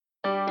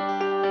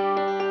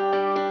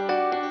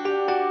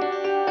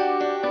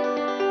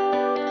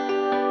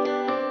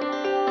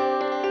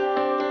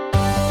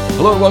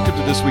Hello and welcome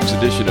to this week's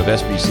edition of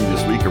SBC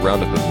This Week, a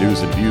roundup of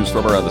news and views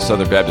from around the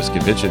Southern Baptist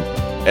Convention.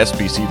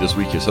 SBC This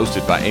Week is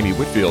hosted by Amy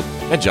Whitfield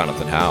and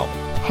Jonathan Howe.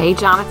 Hey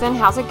Jonathan,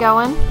 how's it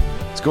going?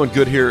 It's going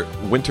good here.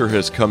 Winter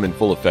has come in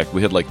full effect.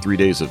 We had like 3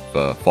 days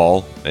of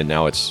fall, and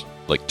now it's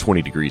like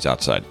 20 degrees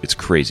outside. It's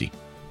crazy.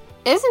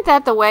 Isn't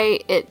that the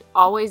way it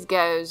always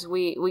goes?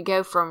 We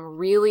go from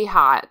really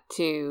hot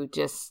to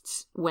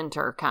just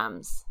winter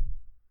comes.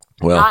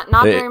 Well,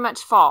 not very much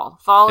fall.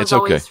 Fall is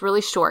always okay.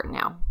 really short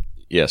now.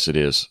 Yes, it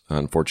is,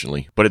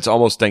 unfortunately. But it's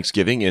almost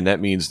Thanksgiving, and that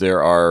means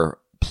there are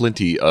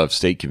plenty of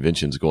state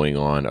conventions going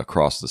on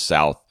across the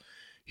South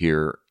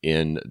here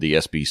in the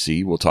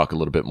SBC. We'll talk a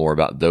little bit more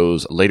about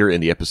those later in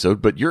the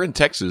episode. But you're in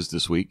Texas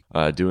this week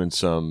doing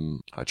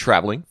some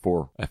traveling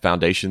for a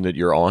foundation that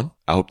you're on.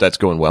 I hope that's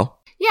going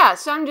well. Yeah,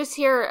 so I'm just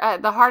here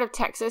at the Heart of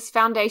Texas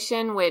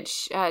Foundation,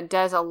 which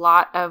does a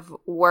lot of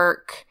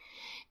work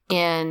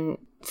in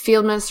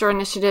field minister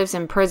initiatives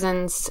in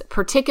prisons,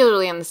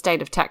 particularly in the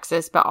state of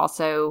Texas, but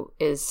also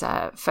is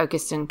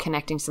focused in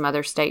connecting some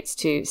other states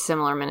to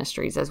similar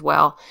ministries as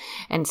well.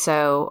 And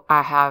so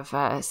I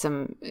have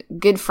some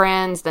good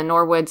friends, the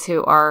Norwoods,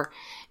 who are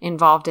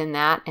involved in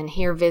that, and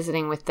here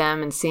visiting with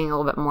them and seeing a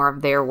little bit more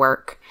of their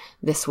work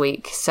this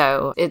week.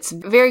 So it's a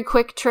very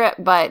quick trip,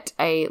 but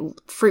a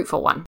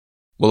fruitful one.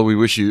 Well, we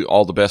wish you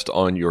all the best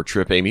on your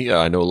trip, Amy.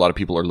 I know a lot of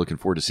people are looking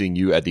forward to seeing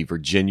you at the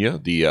Virginia,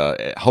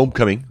 the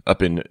homecoming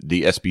up in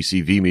the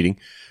SBCV meeting,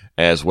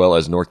 as well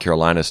as North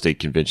Carolina State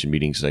Convention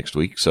meetings next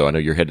week. So I know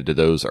you're headed to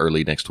those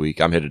early next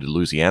week. I'm headed to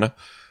Louisiana.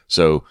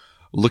 So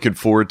looking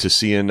forward to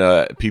seeing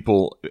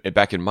people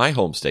back in my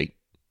home state.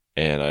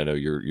 And I know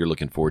you're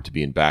looking forward to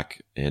being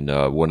back in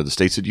one of the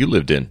states that you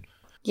lived in.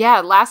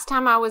 Yeah, last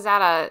time I was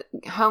at a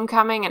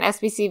homecoming, an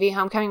SBCV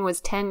homecoming, was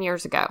 10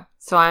 years ago.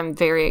 So I'm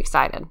very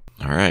excited.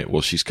 All right.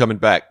 Well, she's coming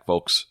back,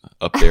 folks,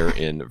 up there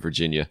in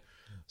Virginia.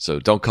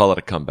 So don't call it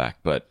a comeback.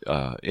 But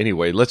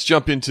anyway, let's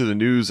jump into the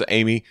news,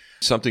 Amy.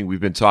 Something we've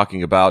been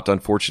talking about,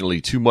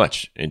 unfortunately, too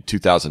much in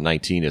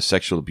 2019 is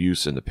sexual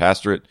abuse in the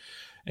pastorate.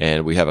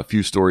 And we have a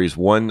few stories.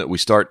 One, we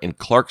start in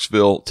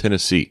Clarksville,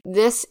 Tennessee.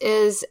 This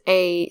is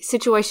a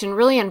situation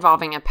really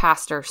involving a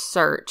pastor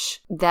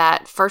search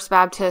that First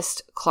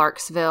Baptist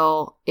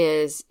Clarksville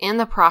is in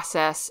the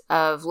process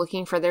of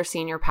looking for their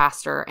senior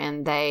pastor,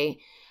 and they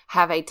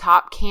have a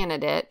top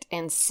candidate.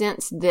 And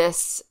since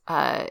this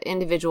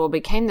individual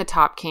became the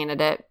top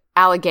candidate,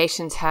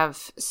 allegations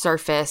have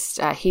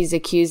surfaced. He's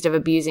accused of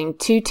abusing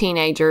 2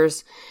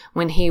 teenagers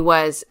when he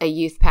was a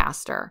youth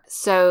pastor.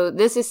 So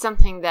this is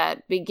something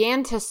that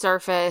began to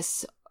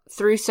surface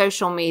through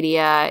social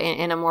media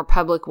in a more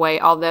public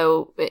way,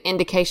 although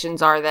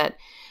indications are that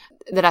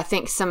I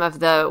think some of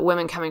the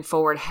women coming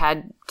forward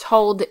had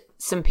told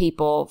some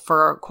people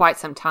for quite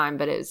some time,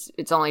 but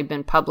it's only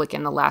been public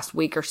in the last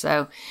week or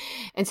so.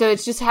 And so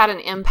it's just had an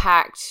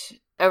impact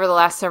over the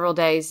last several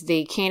days.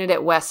 The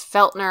candidate, Wes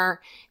Feltner,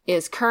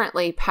 is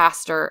currently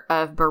pastor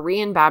of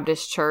Berean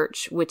Baptist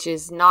Church, which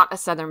is not a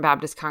Southern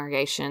Baptist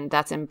congregation.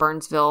 That's in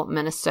Burnsville,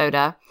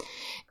 Minnesota.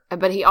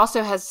 But he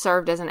also has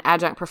served as an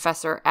adjunct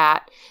professor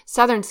at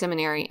Southern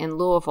Seminary in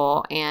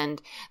Louisville.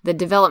 And the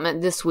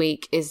development this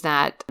week is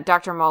that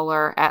Dr.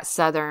 Moeller at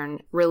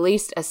Southern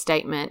released a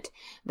statement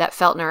that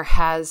Feltner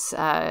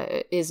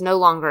is no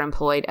longer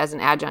employed as an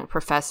adjunct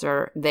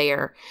professor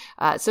there.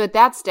 So at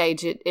that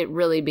stage, it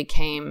really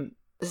became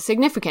a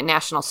significant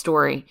national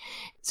story.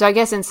 So I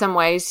guess in some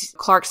ways,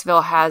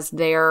 Clarksville has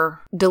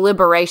their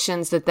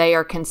deliberations that they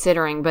are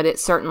considering, but it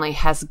certainly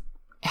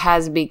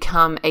has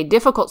become a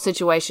difficult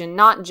situation,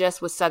 not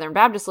just with Southern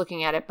Baptists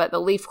looking at it, but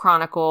the Leaf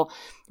Chronicle,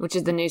 which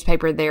is the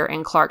newspaper there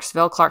in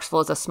Clarksville.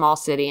 Clarksville is a small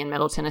city in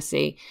Middle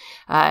Tennessee,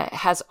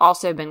 has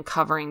also been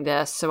covering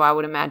this. So I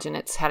would imagine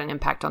it's had an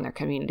impact on their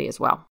community as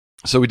well.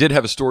 So we did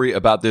have a story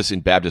about this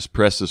in Baptist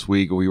Press this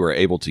week. We were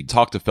able to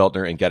talk to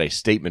Feltner and get a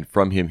statement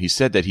from him. He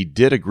said that he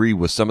did agree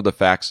with some of the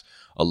facts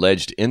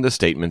alleged in the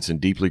statements and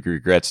deeply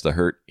regrets the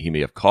hurt he may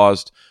have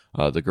caused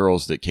the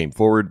girls that came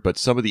forward, but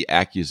some of the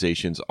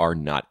accusations are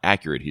not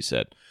accurate, he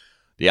said.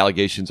 The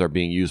allegations are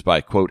being used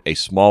by, quote, a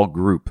small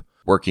group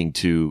working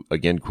to,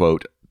 again,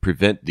 quote,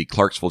 prevent the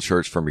Clarksville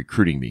church from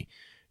recruiting me.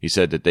 He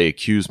said that they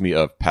accused me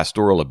of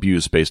pastoral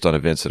abuse based on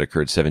events that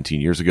occurred 17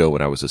 years ago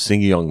when I was a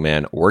single young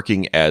man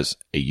working as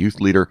a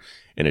youth leader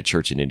in a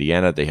church in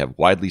Indiana. They have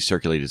widely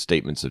circulated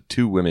statements of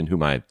 2 women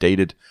whom I have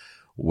dated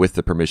with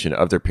the permission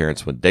of their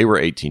parents when they were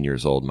 18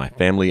 years old. My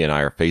family and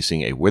I are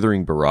facing a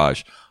withering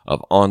barrage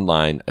of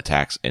online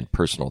attacks and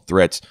personal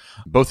threats.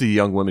 Both of the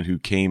young women who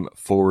came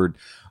forward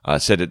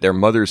said that their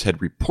mothers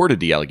had reported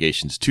the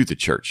allegations to the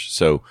church.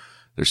 So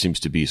there seems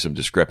to be some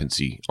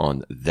discrepancy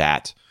on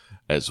that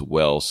as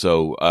well.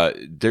 So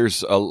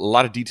there's a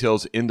lot of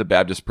details in the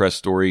Baptist Press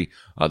story.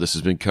 This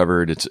has been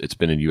covered. It's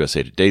been in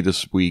USA Today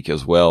this week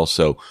as well.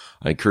 So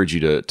I encourage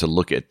you to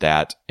look at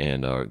that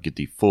and get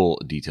the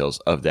full details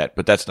of that.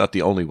 But that's not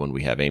the only one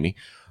we have, Amy.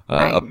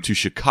 Right. Up to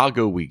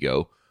Chicago we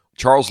go.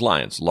 Charles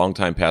Lyons,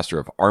 longtime pastor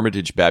of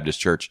Armitage Baptist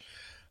Church,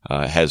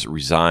 has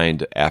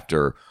resigned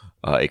after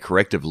a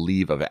corrective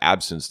leave of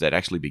absence that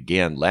actually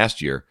began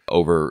last year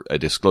over a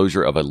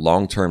disclosure of a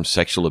long-term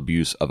sexual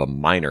abuse of a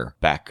minor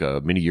back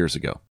many years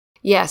ago.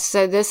 Yes,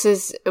 so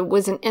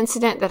was an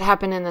incident that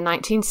happened in the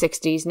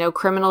 1960s. No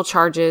criminal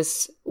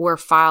charges were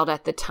filed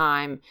at the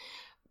time,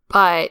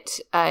 but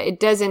it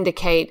does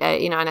indicate,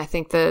 and I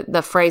think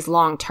the phrase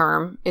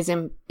long-term is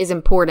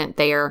important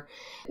there.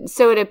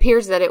 So it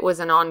appears that it was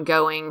an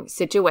ongoing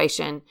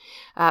situation,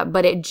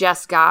 but it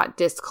just got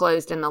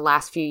disclosed in the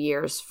last few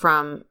years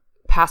from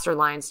Pastor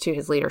Lyons to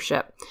his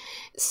leadership.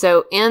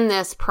 So in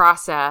this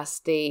process,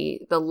 the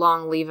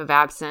long leave of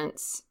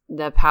absence,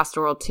 the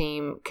pastoral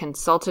team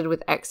consulted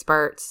with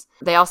experts.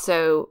 They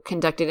also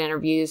conducted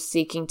interviews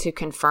seeking to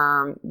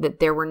confirm that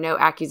there were no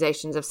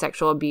accusations of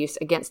sexual abuse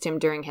against him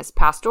during his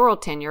pastoral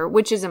tenure,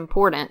 which is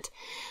important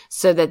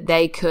so that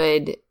they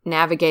could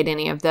navigate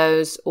any of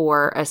those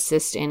or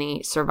assist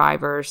any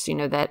survivors,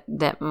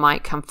 that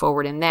might come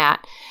forward in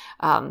that.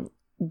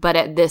 But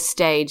at this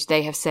stage,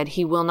 they have said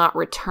he will not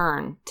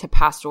return to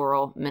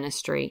pastoral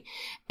ministry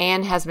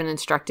and has been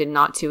instructed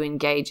not to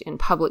engage in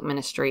public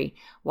ministry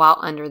while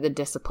under the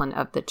discipline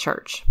of the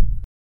church.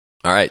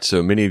 All right.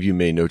 So many of you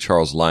may know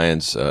Charles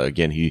Lyons.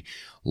 Again, he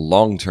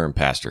long-term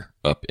pastor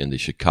up in the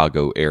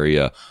Chicago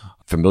area,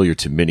 familiar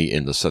to many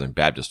in the Southern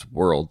Baptist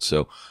world.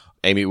 So,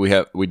 Amy,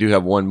 we do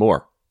have one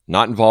more,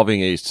 not involving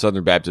a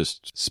Southern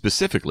Baptist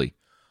specifically,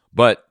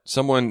 but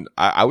someone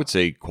I would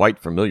say quite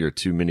familiar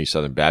to many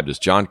Southern Baptists.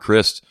 John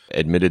Crist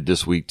admitted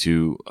this week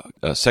to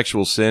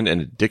sexual sin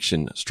and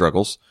addiction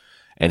struggles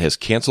and has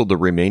canceled the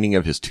remaining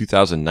of his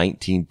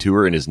 2019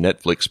 tour, and his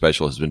Netflix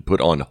special has been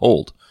put on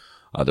hold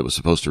that was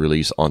supposed to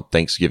release on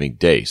Thanksgiving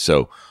Day.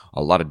 So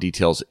a lot of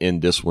details in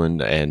this one,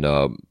 and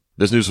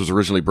this news was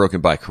originally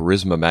broken by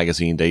Charisma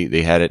Magazine.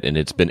 They had it, and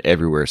it's been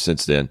everywhere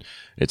since then,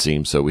 it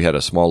seems. So we had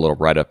a small little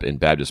write-up in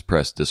Baptist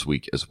Press this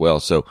week as well.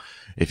 So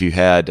if you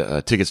had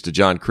tickets to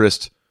John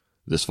Crist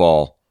this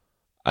fall,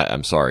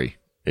 I'm sorry.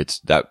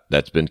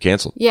 That's been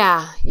canceled.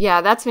 Yeah,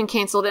 that's been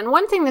canceled. And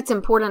one thing that's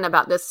important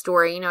about this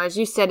story, as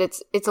you said,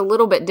 it's a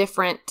little bit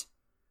different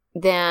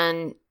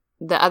than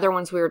the other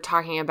ones we were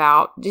talking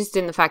about, just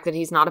in the fact that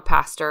he's not a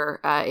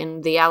pastor,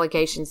 in the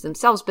allegations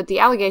themselves. But the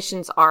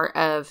allegations are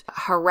of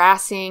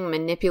harassing,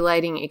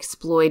 manipulating,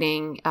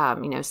 exploiting,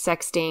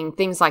 sexting,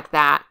 things like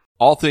that.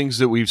 All things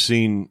that we've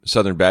seen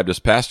Southern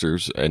Baptist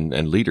pastors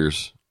and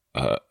leaders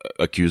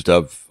accused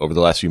of over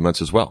the last few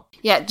months as well.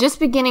 Yeah, just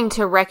beginning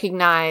to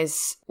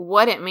recognize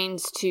what it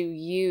means to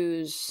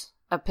use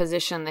a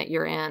position that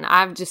you're in.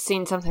 I've just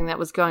seen something that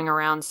was going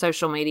around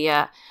social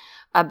media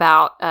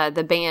about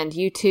the band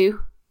U2,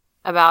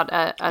 about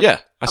a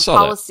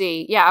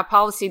policy. That. Yeah, a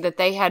policy that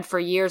they had for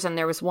years, and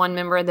there was one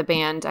member of the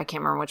band, I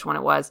can't remember which one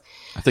it was.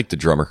 I think the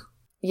drummer.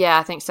 Yeah,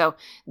 I think so.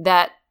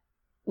 That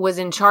was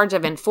in charge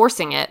of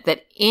enforcing it,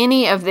 that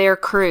any of their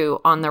crew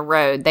on the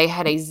road, they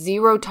had a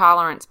zero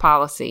tolerance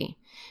policy.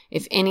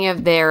 If any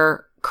of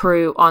their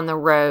crew on the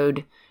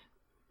road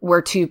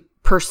were to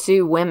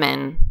pursue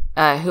women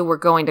who were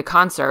going to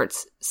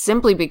concerts,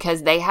 simply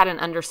because they had an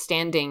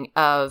understanding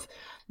of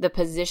the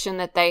position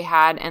that they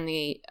had and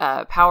the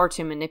power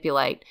to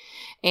manipulate.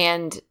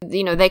 And,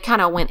 they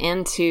kind of went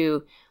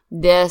into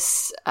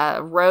this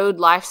road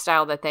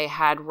lifestyle that they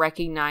had,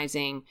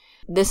 recognizing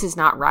this is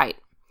not right.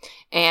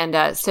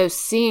 And so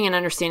seeing and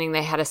understanding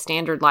they had a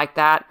standard like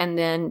that, and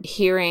then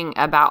hearing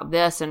about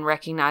this and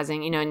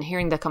recognizing, and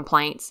hearing the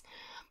complaints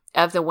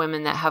of the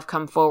women that have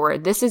come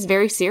forward, this is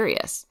very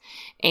serious.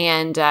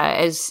 And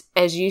as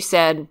you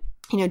said,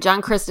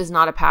 John Crist is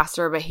not a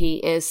pastor, but he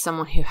is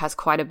someone who has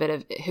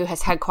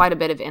had quite a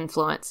bit of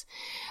influence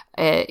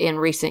in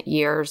recent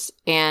years.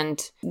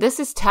 And this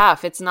is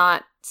tough. It's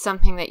not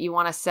something that you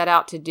want to set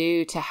out to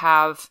do, to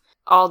have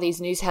all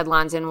these news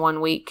headlines in 1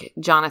 week,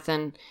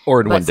 Jonathan.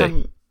 Or in one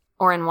day.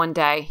 Or in one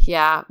day,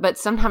 yeah. But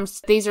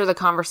sometimes these are the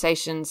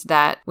conversations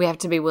that we have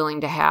to be willing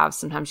to have.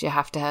 Sometimes you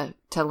have to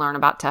learn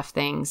about tough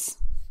things.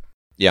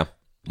 Yeah.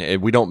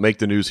 And we don't make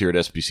the news here at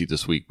SBC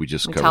this week. We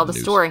just tell the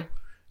news. Story.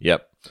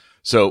 Yep.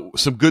 So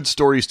some good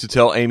stories to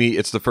tell, Amy.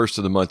 It's the first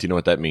of the month. You know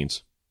what that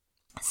means?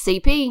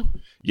 CP.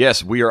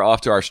 Yes, we are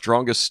off to our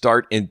strongest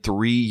start in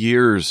 3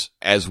 years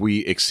as we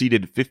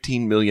exceeded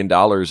 $15 million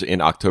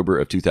in October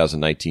of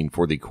 2019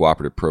 for the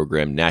Cooperative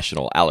Program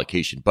National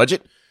Allocation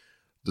Budget.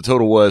 The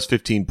total was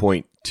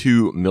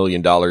 $15.2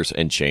 million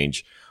and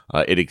change.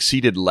 It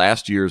exceeded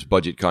last year's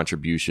budget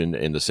contribution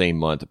in the same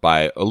month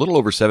by a little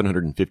over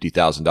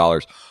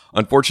 $750,000.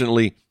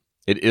 Unfortunately,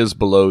 it is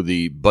below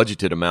the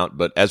budgeted amount,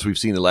 but as we've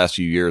seen the last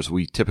few years,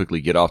 we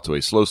typically get off to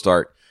a slow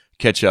start,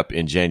 catch up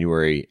in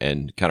January,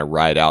 and kind of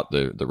ride out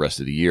the rest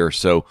of the year.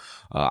 So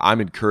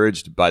I'm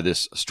encouraged by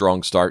this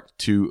strong start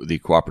to the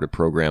Cooperative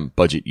Program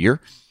budget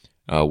year.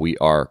 We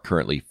are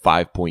currently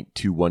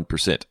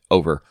 5.21%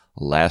 over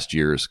last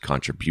year's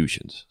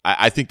contributions.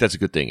 I think that's a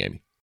good thing,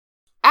 Amy.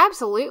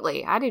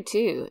 Absolutely. I do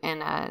too.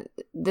 And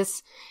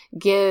this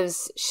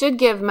should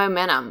give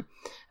momentum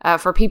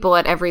for people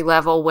at every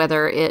level,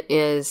 whether it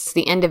is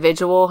the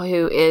individual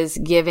who is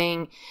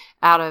giving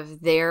out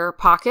of their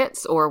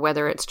pockets, or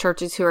whether it's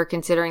churches who are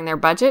considering their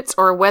budgets,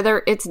 or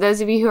whether it's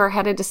those of you who are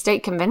headed to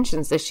state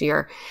conventions this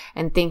year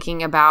and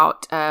thinking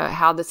about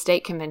how the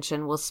state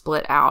convention will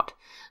split out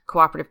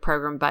cooperative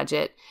program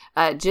budget.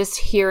 Just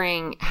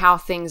hearing how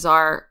things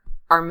are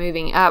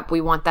moving up,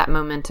 we want that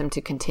momentum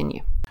to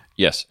continue.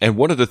 Yes. And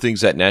one of the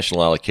things that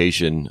national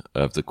allocation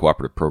of the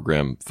cooperative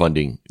program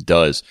funding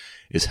does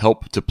is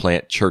help to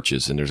plant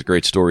churches. And there's a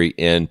great story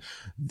in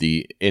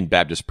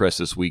Baptist Press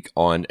this week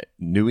on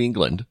New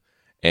England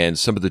and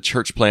some of the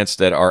church plants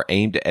that are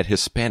aimed at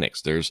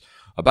Hispanics. There's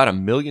about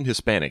 1 million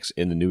Hispanics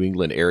in the New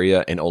England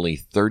area and only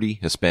 30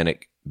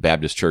 Hispanic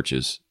Baptist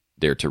churches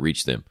there to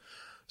reach them.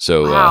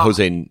 So wow.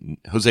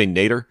 Jose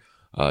Nader,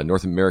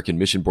 North American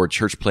Mission Board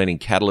church planting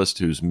catalyst,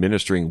 who's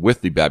ministering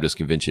with the Baptist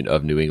Convention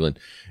of New England,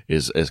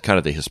 is kind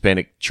of the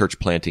Hispanic church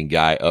planting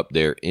guy up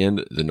there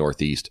in the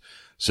Northeast.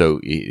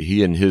 So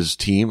he and his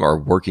team are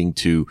working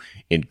to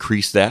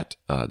increase that.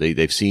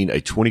 They've seen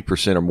a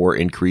 20% or more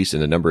increase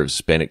in the number of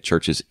Hispanic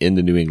churches in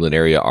the New England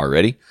area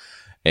already.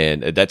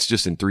 And that's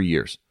just in 3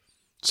 years.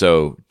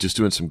 So just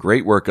doing some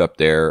great work up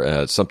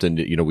there. Something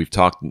that, we've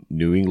talked,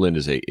 New England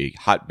is a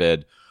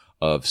hotbed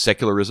of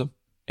secularism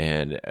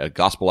and a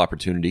gospel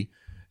opportunity.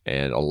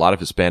 And a lot of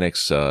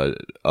Hispanics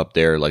up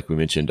there, like we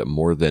mentioned,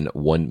 more than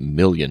 1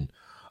 million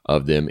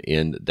of them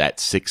in that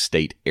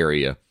 6-state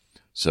area.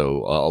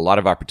 So a lot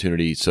of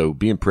opportunity. So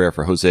be in prayer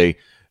for Jose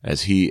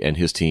as he and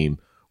his team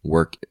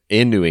work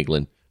in New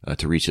England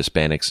to reach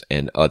Hispanics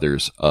and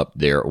others up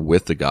there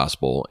with the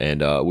gospel.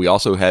 And we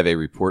also have a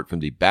report from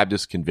the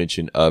Baptist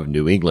Convention of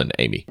New England,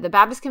 Amy. The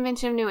Baptist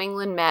Convention of New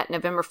England met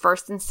November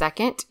 1st and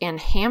 2nd in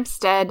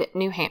Hampstead,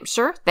 New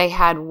Hampshire. They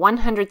had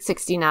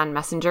 169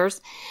 messengers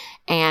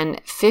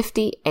and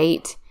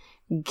 58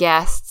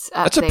 guests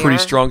up That's a there. pretty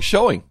strong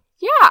showing.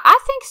 Yeah, I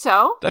think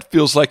so. That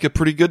feels like a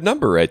pretty good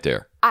number right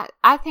there.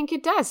 I think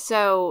it does.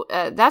 So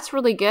that's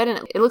really good.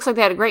 And it looks like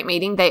they had a great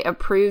meeting. They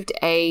approved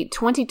a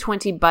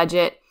 2020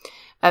 budget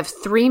of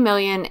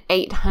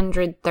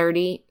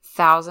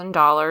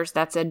 $3,830,000.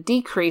 That's a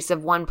decrease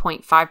of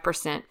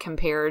 1.5%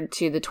 compared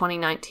to the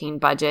 2019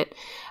 budget.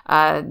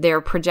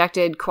 Their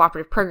projected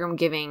cooperative program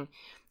giving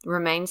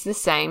remains the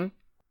same.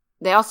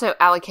 They also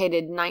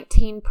allocated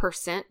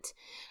 19%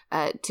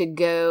 to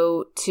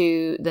go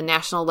to the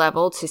national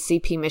level to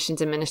CP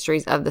Missions and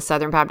Ministries of the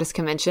Southern Baptist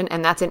Convention,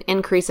 and that's an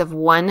increase of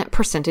 1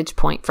 percentage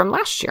point from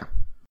last year.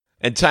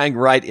 And tying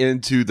right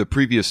into the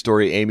previous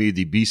story, Amy,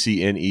 the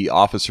BCNE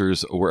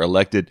officers were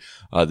elected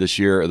this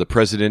year. The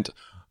president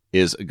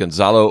is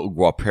Gonzalo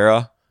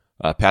Guapera,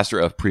 pastor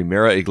of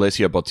Primera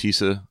Iglesia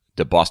Bautista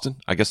de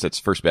Boston. I guess that's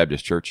First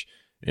Baptist Church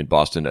in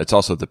Boston. It's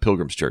also the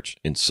Pilgrims Church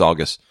in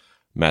Saugus,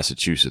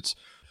 Massachusetts.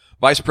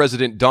 Vice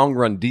President Dong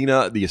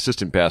Rondina, the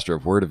assistant pastor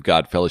of Word of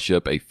God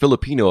Fellowship, a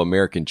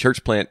Filipino-American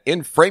church plant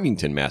in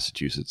Framingham,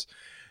 Massachusetts.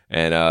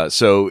 And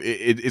so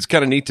it's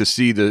kind of neat to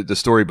see the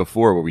story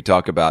before where we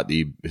talk about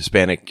the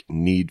Hispanic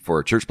need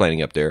for church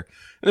planting up there.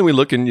 And then we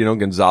look and,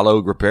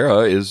 Gonzalo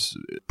Guapera is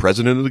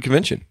president of the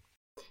convention.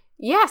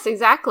 Yes,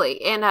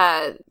 exactly.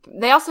 And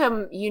they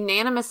also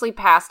unanimously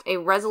passed a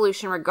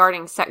resolution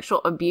regarding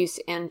sexual abuse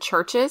in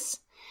churches.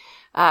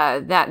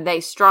 That they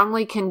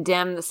strongly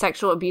condemn the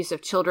sexual abuse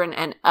of children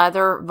and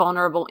other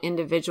vulnerable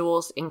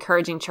individuals,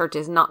 encouraging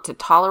churches not to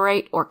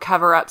tolerate or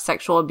cover up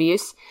sexual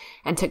abuse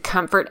and to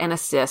comfort and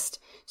assist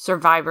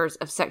survivors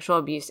of sexual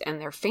abuse and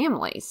their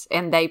families.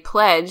 And they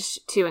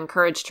pledged to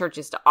encourage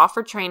churches to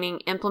offer training,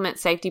 implement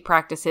safety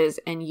practices,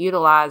 and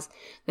utilize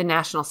the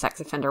National Sex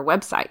Offender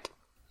website.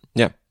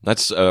 Yeah,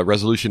 that's a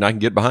resolution I can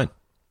get behind.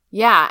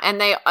 Yeah, and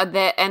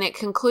and it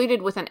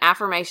concluded with an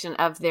affirmation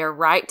of their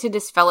right to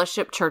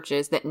disfellowship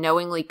churches that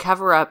knowingly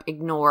cover up,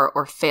 ignore,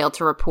 or fail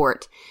to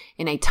report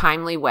in a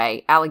timely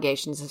way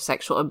allegations of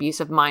sexual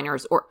abuse of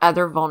minors or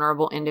other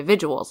vulnerable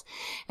individuals.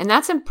 And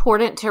that's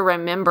important to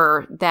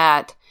remember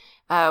that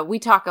we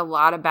talk a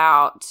lot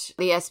about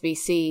the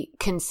SBC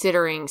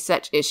considering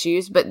such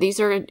issues, but these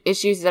are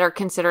issues that are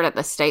considered at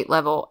the state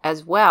level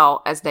as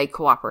well as they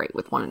cooperate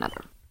with one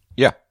another.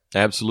 Yeah.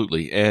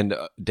 Absolutely. And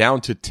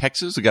down to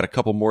Texas, I got a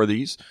couple more of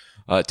these.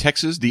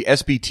 Texas, the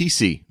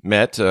SBTC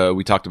met.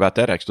 We talked about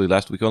that actually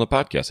last week on the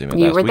podcast.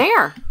 You were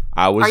there.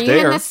 I was there. Are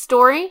you in this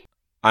story?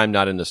 I'm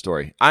not in the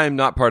story. I am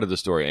not part of the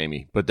story,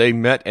 Amy. But they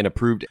met and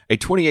approved a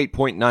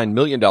 $28.9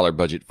 million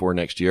budget for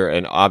next year.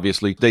 And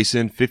obviously, they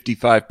send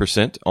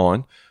 55%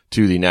 on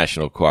to the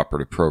National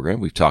Cooperative Program.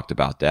 We've talked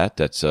about that.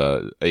 That's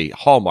a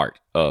hallmark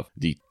of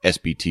the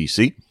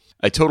SBTC.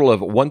 A total of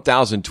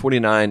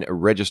 1,029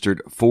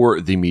 registered for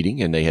the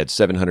meeting, and they had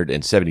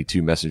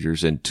 772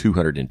 messengers and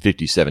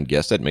 257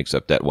 guests. That makes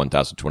up that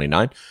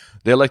 1,029.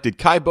 They elected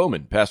Kai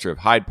Bowman, pastor of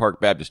Hyde Park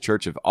Baptist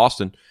Church of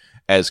Austin,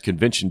 as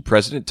convention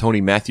president,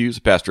 Tony Matthews,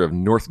 pastor of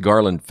North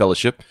Garland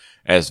Fellowship,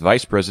 as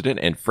vice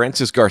president, and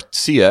Francis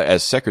Garcia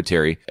as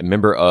secretary, a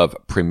member of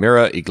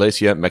Primera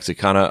Iglesia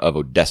Mexicana of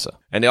Odessa.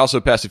 And they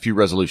also passed a few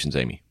resolutions,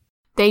 Amy.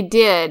 They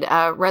did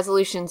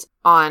resolutions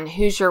on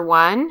Hoosier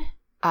One,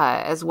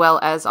 as well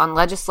as on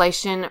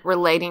legislation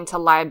relating to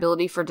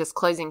liability for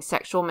disclosing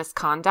sexual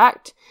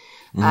misconduct.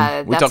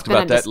 We talked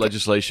about that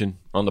legislation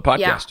on the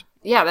podcast.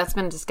 Yeah, that's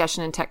been a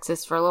discussion in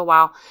Texas for a little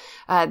while.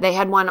 They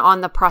had one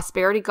on the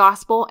prosperity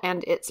gospel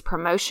and its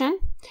promotion,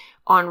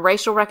 on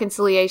racial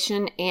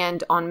reconciliation,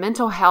 and on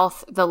mental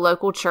health, the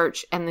local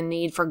church, and the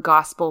need for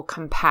gospel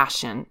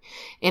compassion,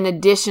 in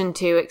addition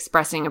to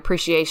expressing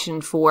appreciation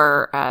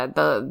for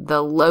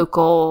the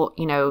local,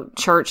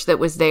 church that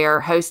was there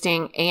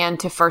hosting, and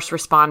to first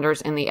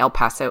responders in the El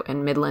Paso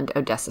and Midland,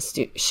 Odessa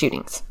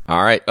shootings.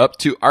 All right, up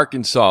to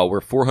Arkansas,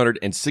 where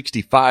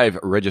 465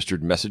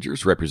 registered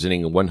messengers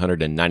representing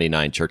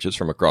 199 churches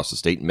from across the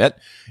state met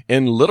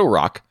in Little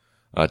Rock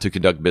to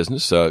conduct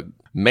business.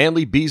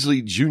 Manly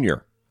Beasley Jr.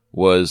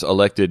 was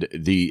elected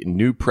the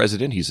new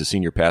president. He's the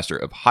senior pastor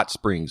of Hot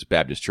Springs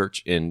Baptist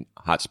Church in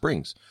Hot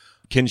Springs.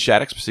 Ken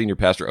Shattuck, senior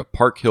pastor of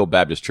Park Hill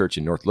Baptist Church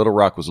in North Little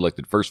Rock, was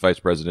elected first vice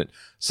president.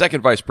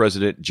 Second vice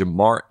president,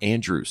 Jamar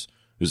Andrews,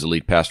 who's the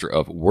lead pastor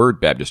of Word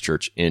Baptist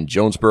Church in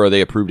Jonesboro.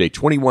 They approved a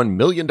 $21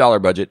 million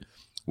budget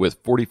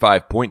with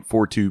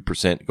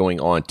 45.42% going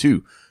on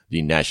to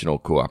the National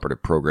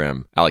Cooperative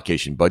Program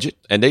allocation budget.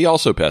 And they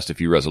also passed a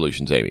few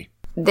resolutions, Amy.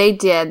 They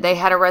did. They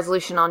had a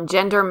resolution on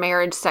gender,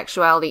 marriage,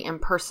 sexuality, and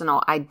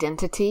personal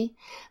identity.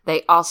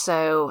 They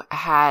also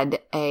had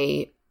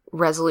a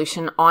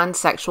resolution on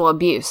sexual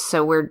abuse.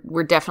 So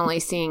we're definitely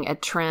seeing a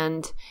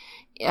trend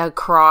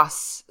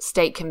across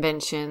state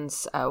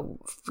conventions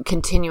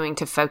continuing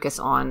to focus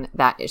on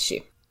that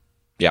issue.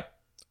 Yeah.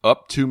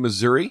 Up to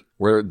Missouri,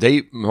 where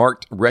they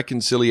marked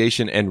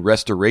reconciliation and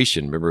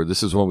restoration. Remember,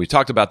 this is when we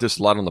talked about this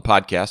a lot on the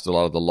podcast, a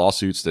lot of the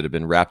lawsuits that have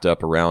been wrapped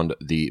up around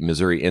the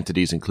Missouri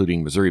entities,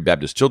 including Missouri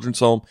Baptist Children's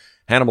Home,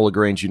 Hannibal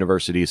LaGrange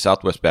University,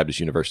 Southwest Baptist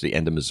University,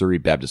 and the Missouri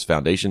Baptist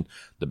Foundation,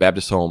 the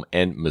Baptist Home,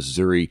 and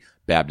Missouri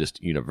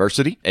Baptist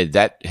University. And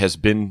that has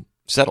been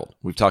settled.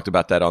 We've talked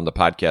about that on the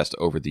podcast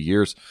over the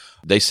years.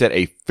 They set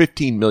a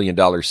 $15 million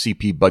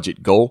CP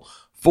budget goal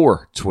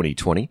for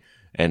 2020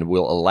 and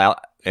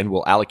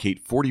will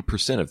allocate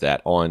 40% of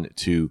that on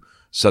to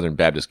Southern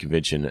Baptist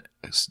Convention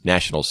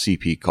national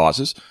CP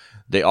causes.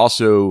 They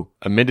also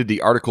amended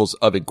the Articles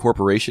of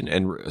Incorporation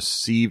and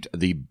received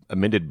the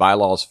amended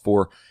bylaws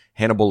for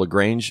Hannibal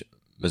LaGrange,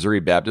 Missouri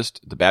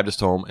Baptist, the Baptist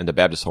Home, and the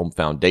Baptist Home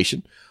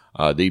Foundation.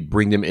 They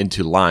bring them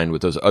into line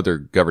with those other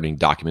governing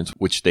documents,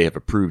 which they have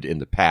approved in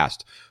the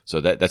past. So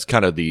that's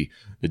kind of the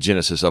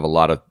genesis of a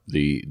lot of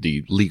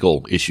the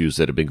legal issues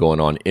that have been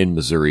going on in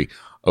Missouri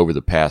over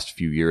the past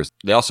few years.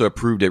 They also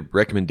approved a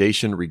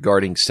recommendation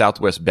regarding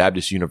Southwest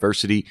Baptist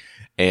University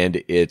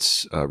and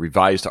its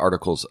revised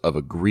Articles of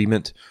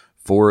Agreement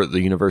for the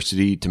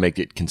university to make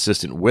it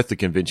consistent with the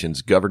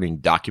convention's governing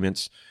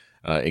documents,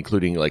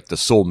 including like the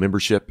sole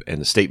membership and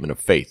the statement of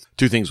faith.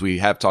 Two things we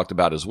have talked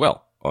about as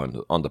well on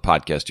the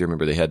podcast. You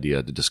remember they had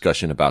the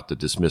discussion about the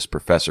dismissed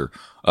professor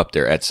up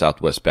there at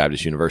Southwest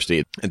Baptist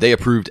University. And they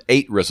approved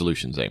 8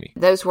 resolutions, Amy.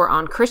 Those were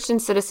on Christian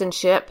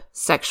citizenship,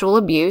 sexual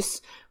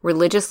abuse,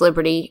 religious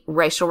liberty,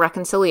 racial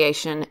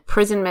reconciliation,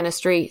 prison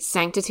ministry,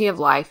 sanctity of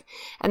life.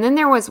 And then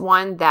there was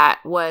one that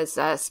was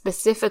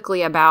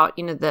specifically about,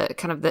 the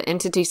kind of the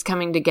entities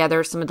coming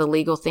together, some of the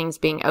legal things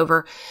being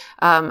over,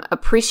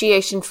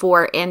 appreciation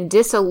for and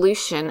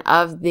dissolution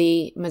of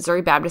the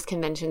Missouri Baptist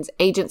Convention's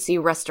agency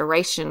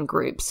restoration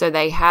group. So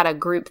they had a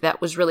group that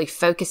was really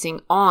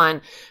focusing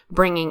on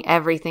bringing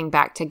everything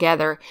back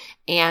together.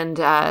 And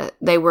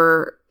they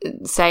were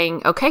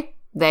saying, okay,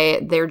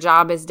 their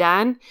job is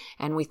done,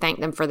 and we thank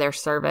them for their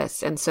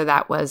service. And so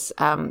that was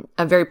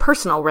a very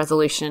personal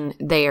resolution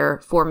there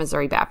for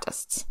Missouri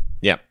Baptists.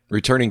 Yeah.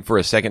 Returning for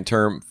a second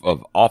term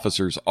of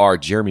officers are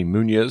Jeremy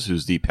Munoz,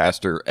 who's the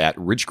pastor at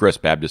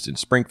Ridgecrest Baptist in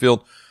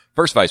Springfield.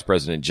 First Vice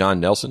President John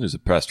Nelson, who's the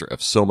pastor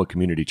of Soma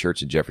Community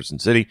Church in Jefferson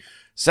City.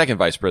 Second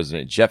Vice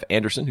President Jeff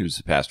Anderson, who's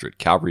the pastor at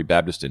Calvary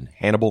Baptist in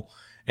Hannibal.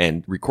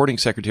 And Recording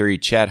Secretary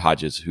Chad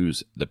Hodges,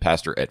 who's the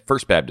pastor at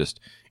First Baptist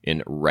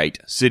in Wright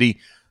City.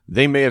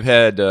 They may have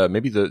had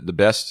maybe the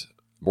best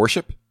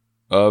worship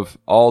of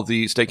all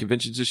the state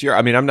conventions this year.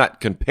 I mean, I'm not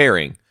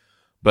comparing,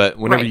 but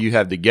whenever you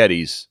have the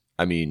Gettys,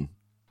 I mean,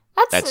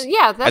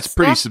 that's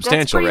pretty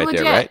substantial pretty right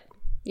legit. there, right?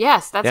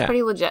 Yes, that's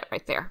pretty legit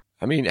right there.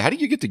 I mean, how do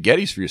you get the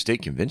Gettys for your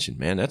state convention,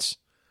 man? That's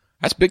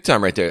big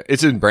time right there.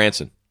 It's in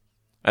Branson.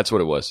 That's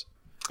what it was.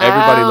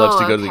 Everybody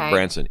loves to go to the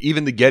Branson.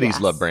 Even the Gettys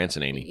love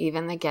Branson, Amy.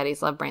 Even the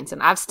Gettys love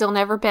Branson. I've still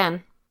never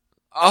been.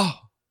 Oh,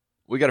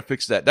 we got to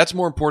fix that. That's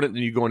more important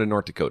than you going to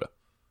North Dakota.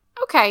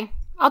 Okay,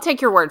 I'll take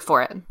your word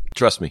for it.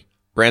 Trust me.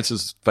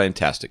 Branson's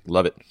fantastic.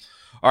 Love it.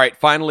 All right,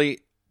 finally,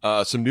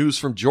 some news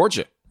from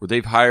Georgia, where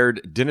they've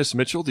hired Dennis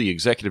Mitchell, the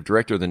executive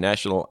director of the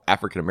National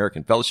African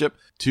American Fellowship,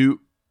 to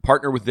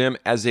partner with them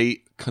as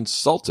a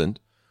consultant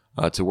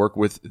to work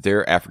with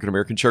their African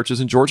American churches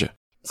in Georgia.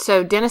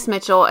 So Dennis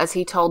Mitchell, as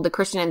he told the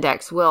Christian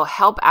Index, will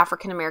help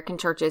African American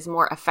churches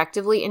more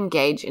effectively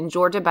engage in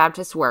Georgia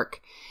Baptist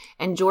work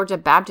and Georgia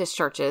Baptist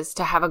churches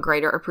to have a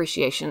greater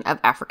appreciation of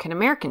African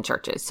American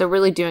churches. So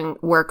really doing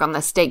work on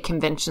the state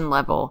convention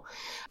level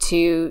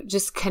to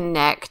just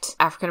connect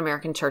African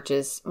American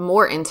churches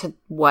more into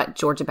what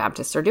Georgia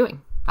Baptists are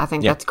doing. I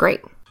think that's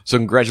great. So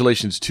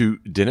congratulations to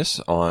Dennis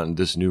on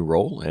this new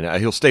role, and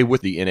he'll stay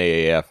with the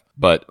NAAF,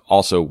 but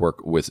also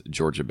work with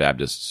Georgia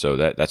Baptist. So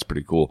that's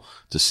pretty cool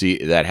to see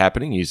that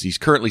happening. He's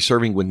currently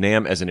serving with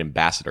NAM as an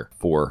ambassador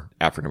for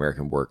African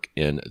American work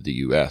in the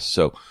U.S.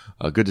 So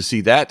good to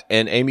see that.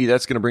 And Amy,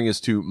 that's going to bring us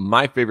to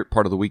my favorite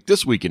part of the week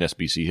this week in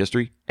SBC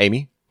history.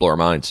 Amy, blow our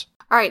minds.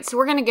 All right, so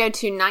we're going to go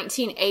to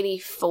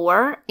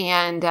 1984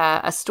 and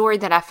a story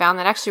that I found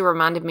that actually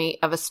reminded me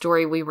of a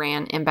story we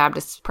ran in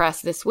Baptist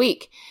Press this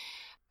week.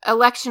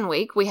 Election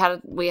week, we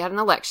had an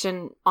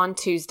election on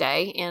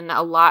Tuesday in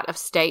a lot of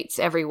states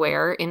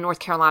everywhere. In North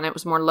Carolina, it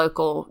was more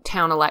local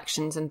town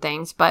elections and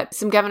things, but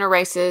some governor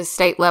races,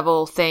 state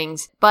level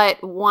things.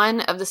 But one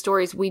of the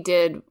stories we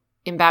did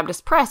in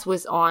Baptist Press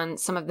was on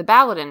some of the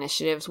ballot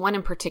initiatives, one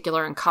in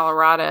particular in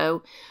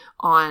Colorado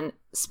on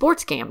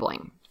sports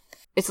gambling.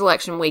 It's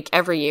election week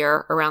every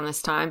year around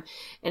this time.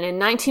 And in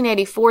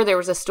 1984, there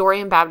was a story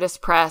in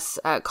Baptist Press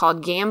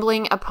called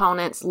Gambling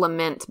Opponents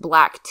Lament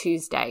Black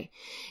Tuesday.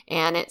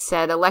 And it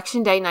said,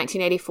 Election Day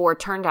 1984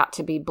 turned out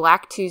to be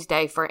Black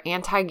Tuesday for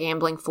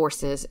anti-gambling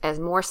forces as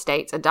more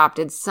states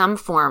adopted some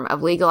form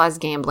of legalized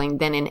gambling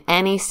than in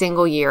any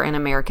single year in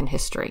American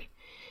history.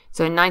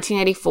 So in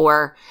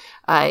 1984,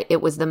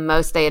 it was the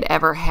most they had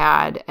ever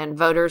had, and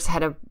voters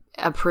had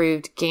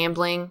approved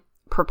gambling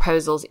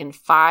proposals in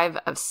 5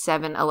 of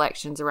 7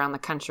 elections around the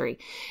country.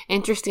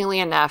 Interestingly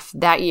enough,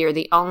 that year,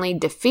 the only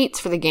defeats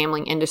for the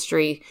gambling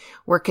industry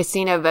were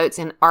casino votes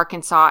in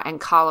Arkansas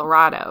and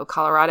Colorado.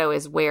 Colorado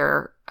is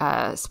where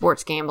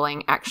sports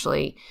gambling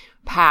actually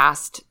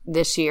passed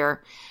this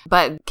year.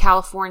 But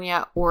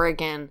California,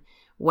 Oregon,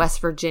 West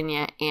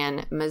Virginia,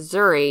 and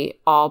Missouri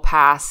all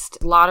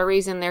passed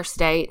lotteries in their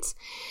states.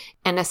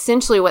 And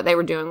essentially what they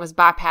were doing was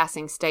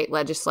bypassing state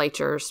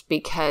legislatures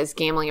because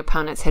gambling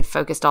opponents had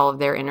focused all of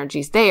their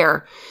energies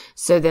there.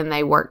 So then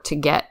they worked to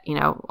get,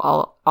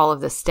 all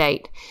of the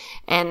state.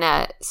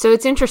 And so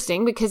it's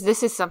interesting because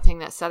this is something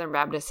that Southern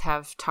Baptists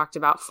have talked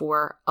about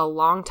for a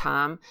long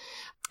time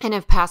and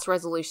have passed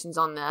resolutions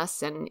on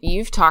this. And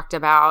you've talked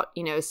about,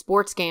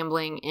 sports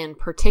gambling in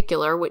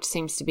particular, which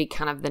seems to be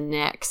kind of the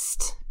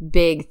next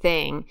big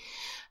thing.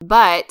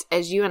 But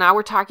as you and I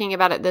were talking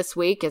about it this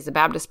week, as the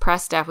Baptist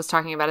Press staff was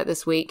talking about it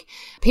this week,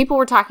 people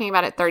were talking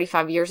about it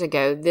 35 years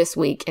ago this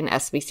week in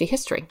SBC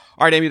history.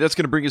 All right, Amy, that's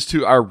going to bring us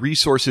to our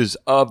resources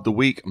of the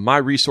week. My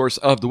resource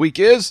of the week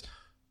is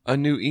a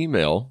new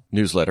email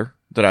newsletter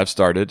that I've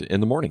started in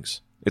the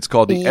mornings. It's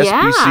called the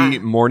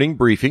SBC Morning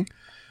Briefing,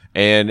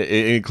 and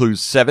it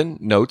includes 7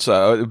 notes.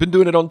 I've been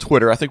doing it on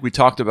Twitter. I think we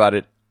talked about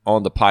it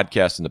on the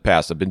podcast in the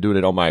past. I've been doing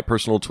it on my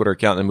personal Twitter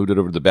account and moved it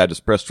over to the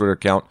Baptist Press Twitter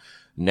account.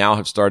 Now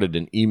have started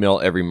an email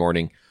every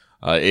morning.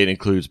 It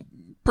includes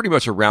pretty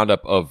much a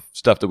roundup of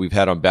stuff that we've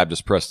had on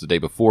Baptist Press the day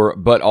before,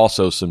 but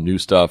also some new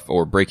stuff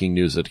or breaking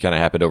news that kind of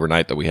happened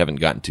overnight that we haven't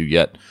gotten to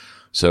yet.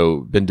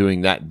 So been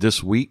doing that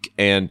this week,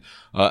 and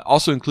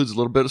also includes a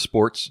little bit of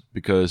sports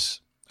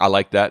because I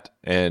like that,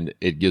 and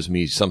it gives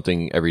me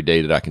something every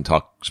day that I can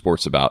talk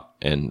sports about,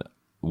 and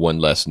one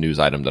less news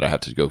item that I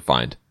have to go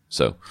find.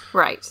 So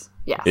right,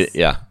 yes,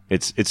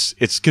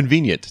 it's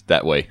convenient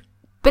that way.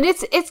 But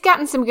it's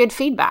gotten some good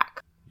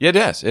feedback. Yeah, it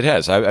has. It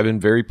has. I've been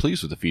very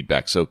pleased with the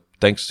feedback. So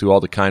thanks to all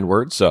the kind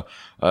words.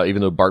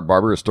 Even though Bart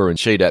Barber is throwing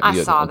shade at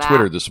me on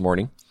Twitter this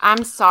morning.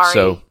 I'm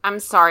sorry. I'm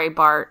sorry,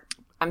 Bart.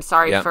 I'm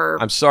sorry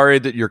I'm sorry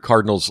that your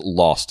Cardinals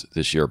lost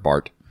this year,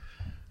 Bart,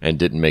 and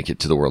didn't make it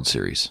to the World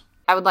Series.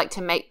 I would like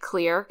to make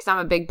clear, because I'm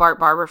a big Bart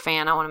Barber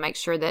fan, I want to make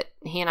sure that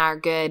he and I are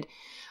good.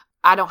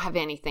 I don't have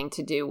anything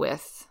to do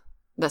with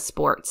the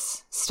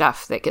sports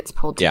stuff that gets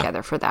pulled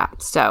together for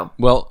that. So,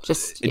 well,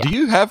 do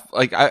you have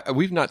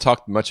we've not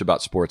talked much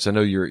about sports. I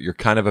know you're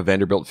kind of a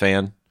Vanderbilt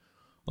fan,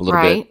 a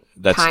little bit.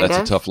 That's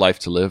a tough life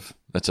to live.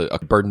 That's a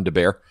burden to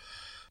bear.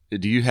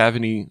 Do you have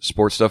any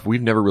sports stuff?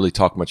 We've never really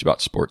talked much about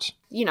sports.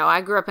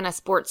 I grew up in a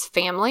sports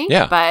family,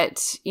 yeah.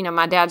 But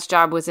my dad's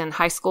job was in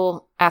high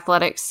school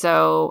athletics,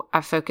 so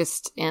I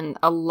focused in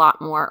a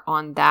lot more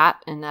on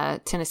that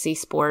and Tennessee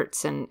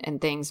sports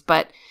and things.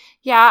 But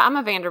yeah, I'm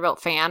a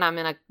Vanderbilt fan. I'm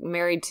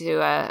married to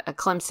a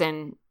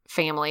Clemson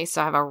family,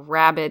 so I have a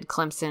rabid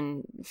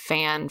Clemson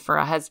fan for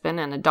a husband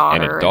and a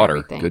daughter.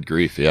 And good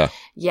grief, yeah.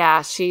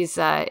 Yeah, she's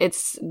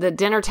it's the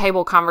dinner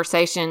table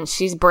conversation.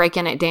 She's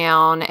breaking it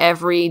down,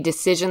 every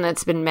decision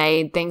that's been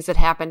made, things that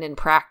happened in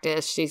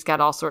practice. She's got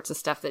all sorts of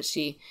stuff that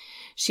she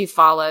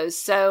follows.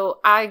 So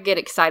I get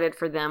excited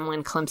for them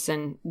when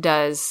Clemson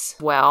does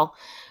well.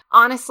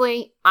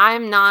 Honestly,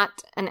 I'm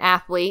not an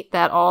athlete.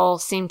 That all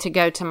seemed to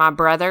go to my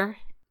brother.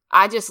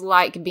 I just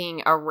like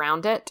being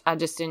around it. I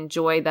just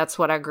enjoy, that's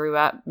what I grew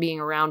up being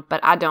around, but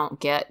I don't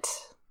get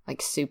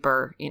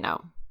super,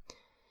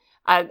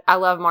 I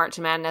love March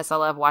Madness. I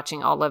love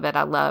watching all of it.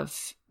 I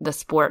love the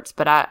sports,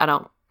 but I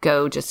don't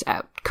go just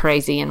out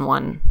crazy in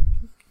one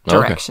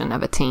direction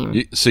of a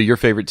team. So your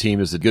favorite team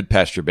is the Good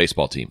Pasture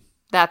baseball team?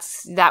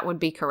 That would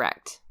be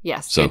correct.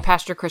 Yes. Good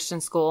Pasture Christian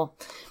School,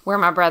 where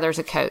my brother's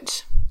a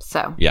coach.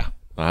 So yeah,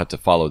 I'll have to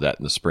follow that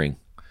in the spring.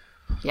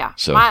 Yeah.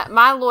 So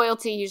my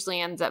loyalty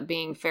usually ends up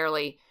being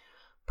fairly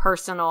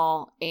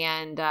personal,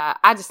 and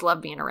I just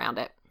love being around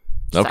it.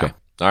 Okay.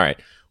 All right.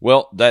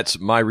 Well, that's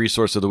my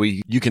resource of the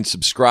week. You can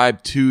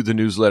subscribe to the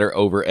newsletter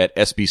over at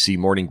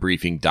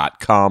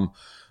sbcmorningbriefing.com.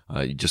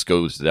 You just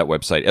go to that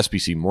website,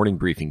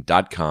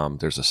 sbcmorningbriefing.com.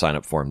 There's a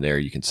sign-up form there.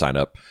 You can sign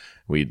up.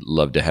 We'd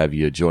love to have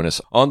you join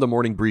us on the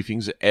morning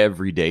briefings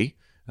every day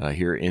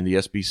here in the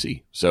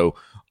SBC. So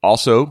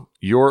also,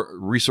 your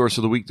resource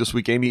of the week this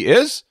week, Amy,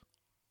 is?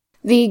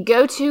 The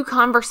Go-To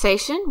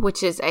Conversation,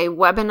 which is a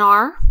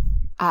webinar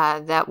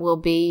that will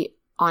be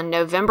on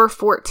November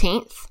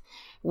 14th.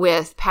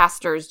 With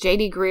pastors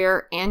J.D.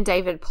 Greer and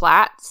David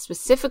Platt,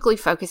 specifically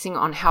focusing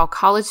on how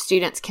college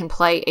students can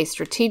play a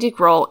strategic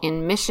role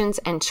in missions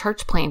and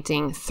church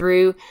planting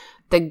through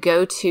the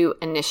Go-To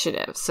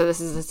initiative. So this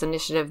is this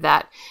initiative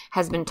that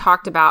has been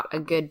talked about a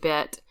good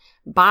bit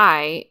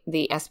by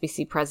the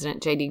SBC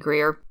president, J.D.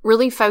 Greer,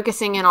 really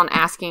focusing in on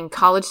asking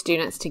college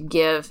students to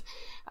give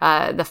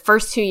the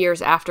first 2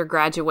 years after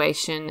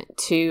graduation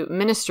to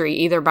ministry,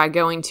 either by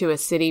going to a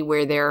city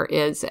where there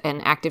is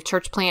an active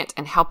church plant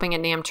and helping a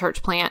NAM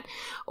church plant,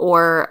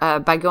 or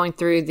by going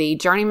through the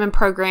Journeyman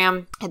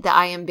program at the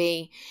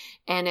IMB.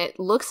 And it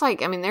looks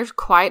like, there's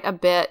quite a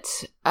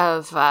bit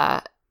of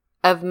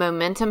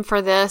momentum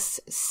for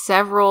this.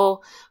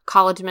 Several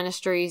college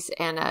ministries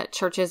and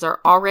churches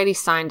are already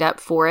signed up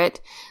for it.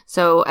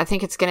 So I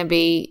think it's going to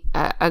be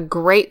a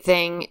great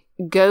thing.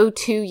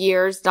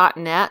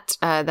 Go2years.net.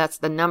 That's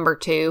the number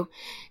 2.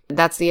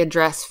 That's the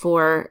address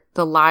for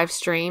the live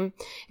stream.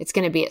 It's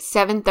going to be at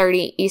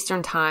 7:30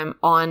 Eastern Time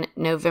on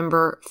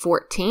November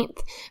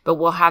 14th, but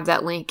we'll have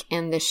that link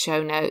in the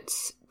show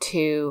notes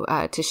to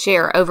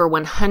share. Over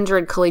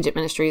 100 collegiate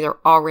ministries are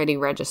already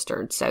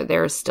registered, so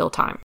there's still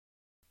time.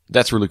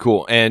 That's really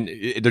cool. And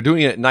they're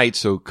doing it at night,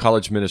 so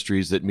college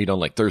ministries that meet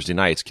on like Thursday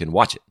nights can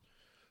watch it.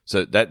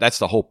 So that's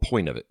the whole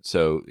point of it.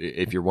 So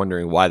if you're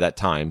wondering why that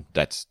time,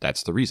 that's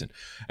the reason.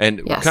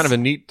 And yes. Kind of a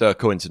neat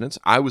coincidence,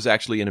 I was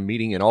actually in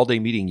an all-day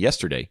meeting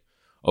yesterday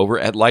over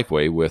at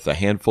Lifeway with a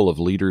handful of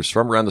leaders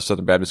from around the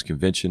Southern Baptist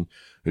Convention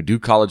who do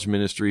college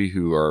ministry,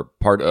 who are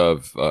part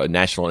of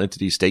national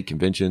entities, state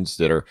conventions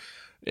that are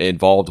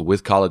involved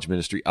with college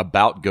ministry,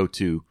 about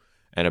Go-To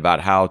and about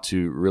how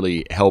to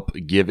really help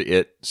give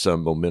it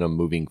some momentum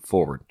moving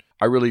forward.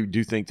 I really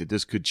do think that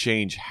this could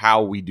change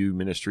how we do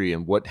ministry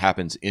and what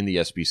happens in the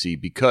SBC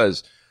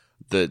because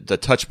the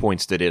touch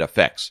points that it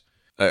affects.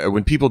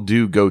 When people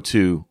do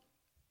Go-To,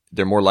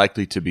 they're more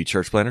likely to be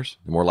church planners.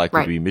 They're more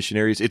likely to be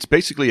missionaries. It's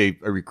basically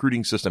a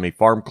recruiting system, a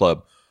farm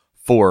club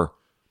for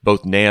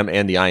both NAM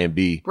and the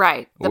IMB.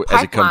 Right. The as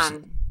pipeline. It comes,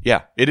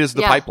 it is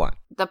the pipeline.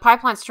 The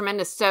pipeline's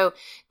tremendous. So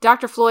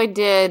Dr. Floyd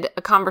did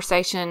a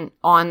conversation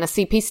on the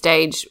CP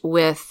stage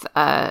with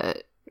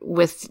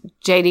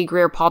J.D.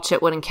 Greer, Paul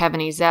Chitwood, and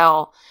Kevin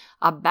Ezell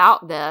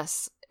about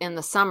this in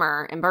the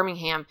summer in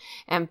Birmingham.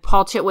 And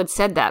Paul Chitwood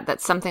said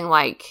that's something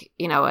like,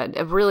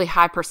 a really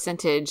high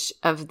percentage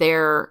of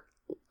their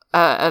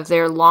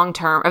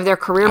long-term, of their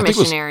career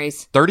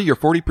missionaries. 30 or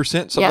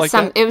 40%, something like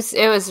that?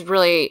 It was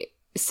really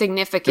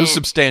significant. It was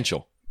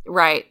substantial.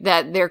 Right.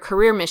 That they're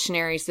career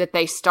missionaries that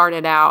they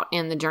started out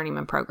in the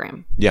Journeyman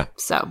program. Yeah.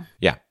 So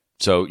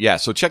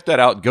check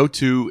that out.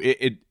 Go-To.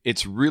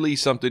 It's really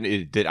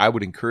something that I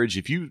would encourage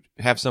if you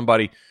have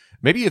somebody,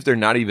 maybe if they're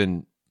not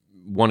even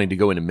wanting to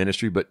go into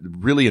ministry, but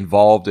really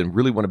involved and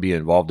really want to be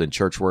involved in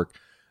church work.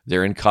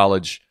 They're in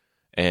college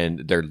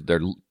and they're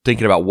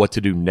thinking about what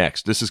to do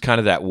next. This is kind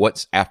of that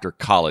what's after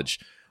college.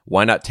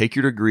 Why not take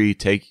your degree,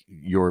 take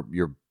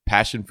your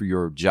passion for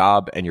your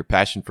job and your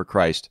passion for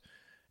Christ,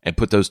 and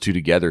put those two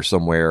together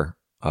somewhere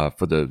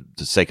for the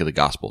sake of the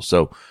gospel.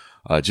 So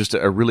just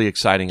a really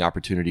exciting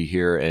opportunity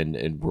here,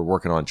 and we're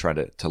working on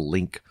trying to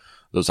link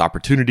those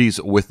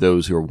opportunities with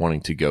those who are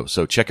wanting to go.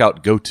 So check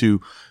out Go-To.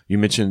 You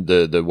mentioned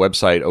the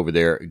website over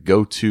there,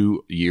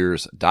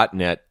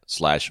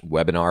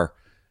 go2years.net/webinar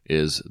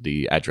is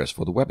the address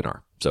for the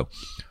webinar. So, all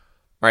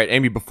right,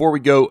 Amy, before we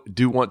go,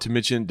 do want to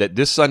mention that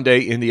this Sunday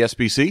in the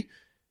SBC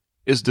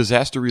is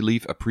Disaster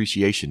Relief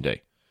Appreciation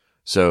Day.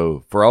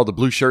 So for all the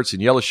blue shirts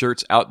and yellow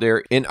shirts out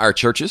there in our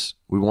churches,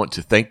 we want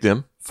to thank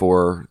them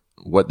for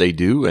what they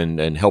do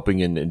and helping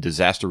in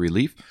disaster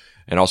relief,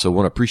 and also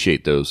want to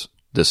appreciate those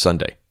this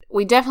Sunday.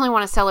 We definitely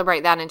want to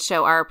celebrate that and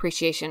show our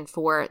appreciation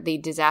for the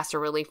disaster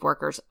relief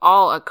workers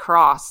all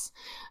across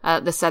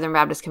the Southern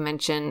Baptist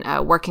Convention,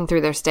 working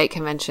through their state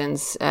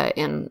conventions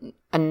in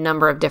a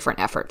number of different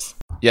efforts.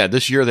 Yeah,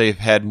 this year they've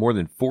had more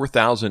than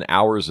 4,000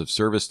 hours of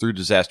service through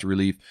disaster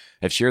relief,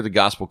 have shared the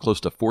gospel close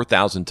to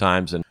 4,000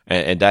 times,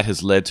 and that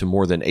has led to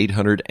more than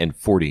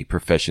 840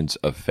 professions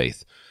of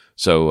faith.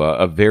 So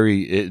a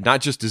very,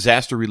 not just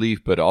disaster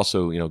relief, but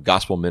also,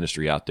 gospel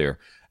ministry out there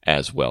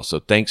as well. So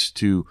thanks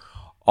to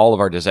all of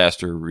our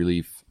disaster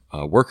relief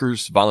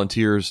workers,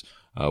 volunteers.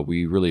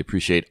 We really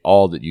appreciate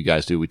all that you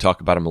guys do. We talk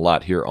about them a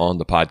lot here on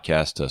the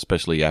podcast,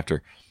 especially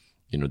after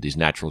these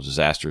natural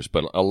disasters,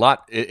 but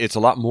it's a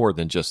lot more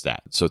than just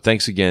that. So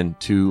thanks again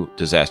to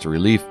Disaster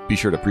Relief. Be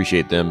sure to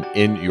appreciate them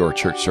in your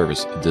church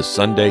service this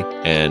Sunday,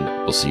 and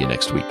we'll see you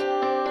next week.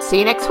 See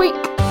you next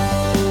week.